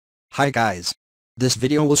Hi guys. This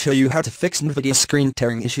video will show you how to fix NVIDIA screen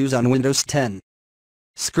tearing issues on Windows 10.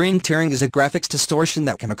 Screen tearing is a graphics distortion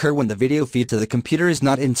that can occur when the video feed to the computer is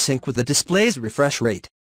not in sync with the display's refresh rate.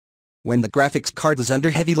 When the graphics card is under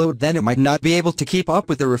heavy load, then it might not be able to keep up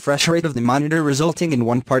with the refresh rate of the monitor, resulting in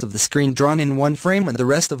one part of the screen drawn in one frame and the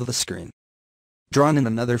rest of the screen drawn in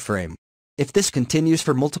another frame. If this continues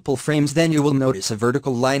for multiple frames, then you will notice a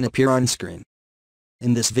vertical line appear on screen.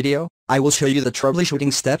 In this video, I will show you the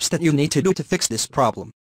troubleshooting steps that you need to do to fix this problem.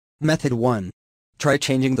 Method 1. Try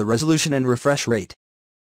changing the resolution and refresh rate.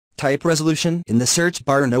 Type resolution in the search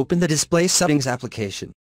bar and open the Display Settings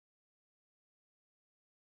application.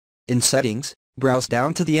 In Settings, browse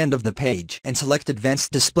down to the end of the page and select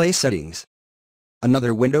Advanced Display Settings.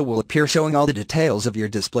 Another window will appear showing all the details of your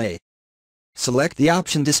display. Select the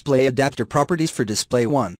option Display Adapter Properties for Display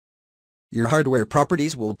 1. Your hardware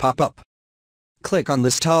properties will pop up. Click on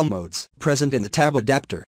List all modes present in the tab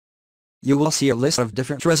Adapter. You will see a list of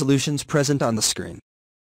different resolutions present on the screen.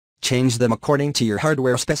 Change them according to your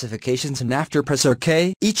hardware specifications, and after press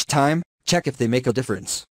OK each time, check if they make a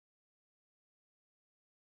difference.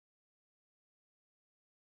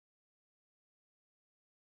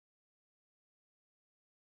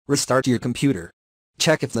 Restart your computer.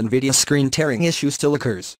 Check if the NVIDIA screen tearing issue still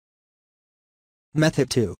occurs. Method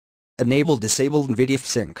 2. Enable Disabled NVIDIA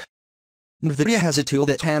VSync. NVIDIA has a tool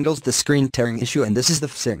that handles the screen tearing issue, and this is the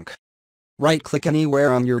VSync. Right-click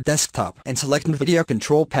anywhere on your desktop and select NVIDIA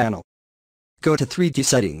Control Panel. Go to 3D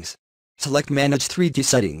Settings. Select Manage 3D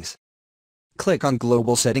Settings. Click on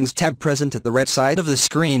Global Settings tab present at the right side of the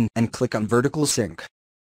screen and click on Vertical Sync.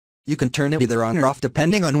 You can turn it either on or off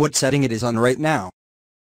depending on what setting it is on right now.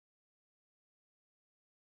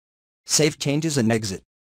 Save changes and exit.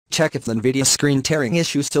 Check if the NVIDIA screen tearing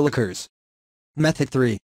issue still occurs. Method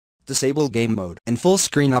 3. Disable Game Mode and Full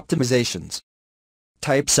Screen Optimizations.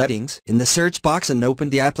 Type Settings in the search box and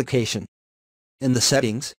open the application. In the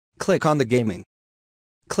Settings, click on the Gaming.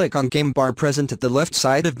 Click on Game Bar present at the left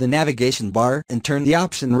side of the navigation bar and turn the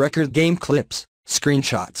option Record Game Clips,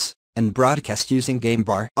 Screenshots, and Broadcast using Game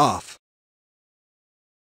Bar off.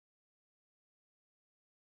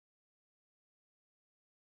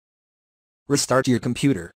 Restart your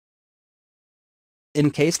computer. In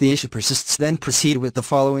case the issue persists, then proceed with the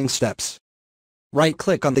following steps.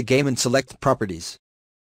 Right-click on the game and select Properties.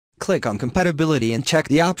 Click on Compatibility and check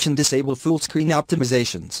the option Disable Full Screen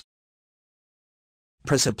Optimizations.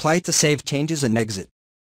 Press Apply to save changes and exit.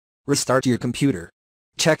 Restart your computer.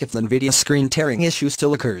 Check if the NVIDIA screen tearing issue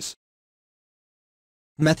still occurs.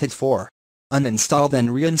 Method 4. Uninstall then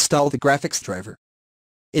reinstall the graphics driver.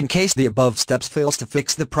 In case the above steps fails to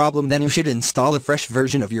fix the problem, then you should install a fresh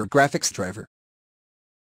version of your graphics driver.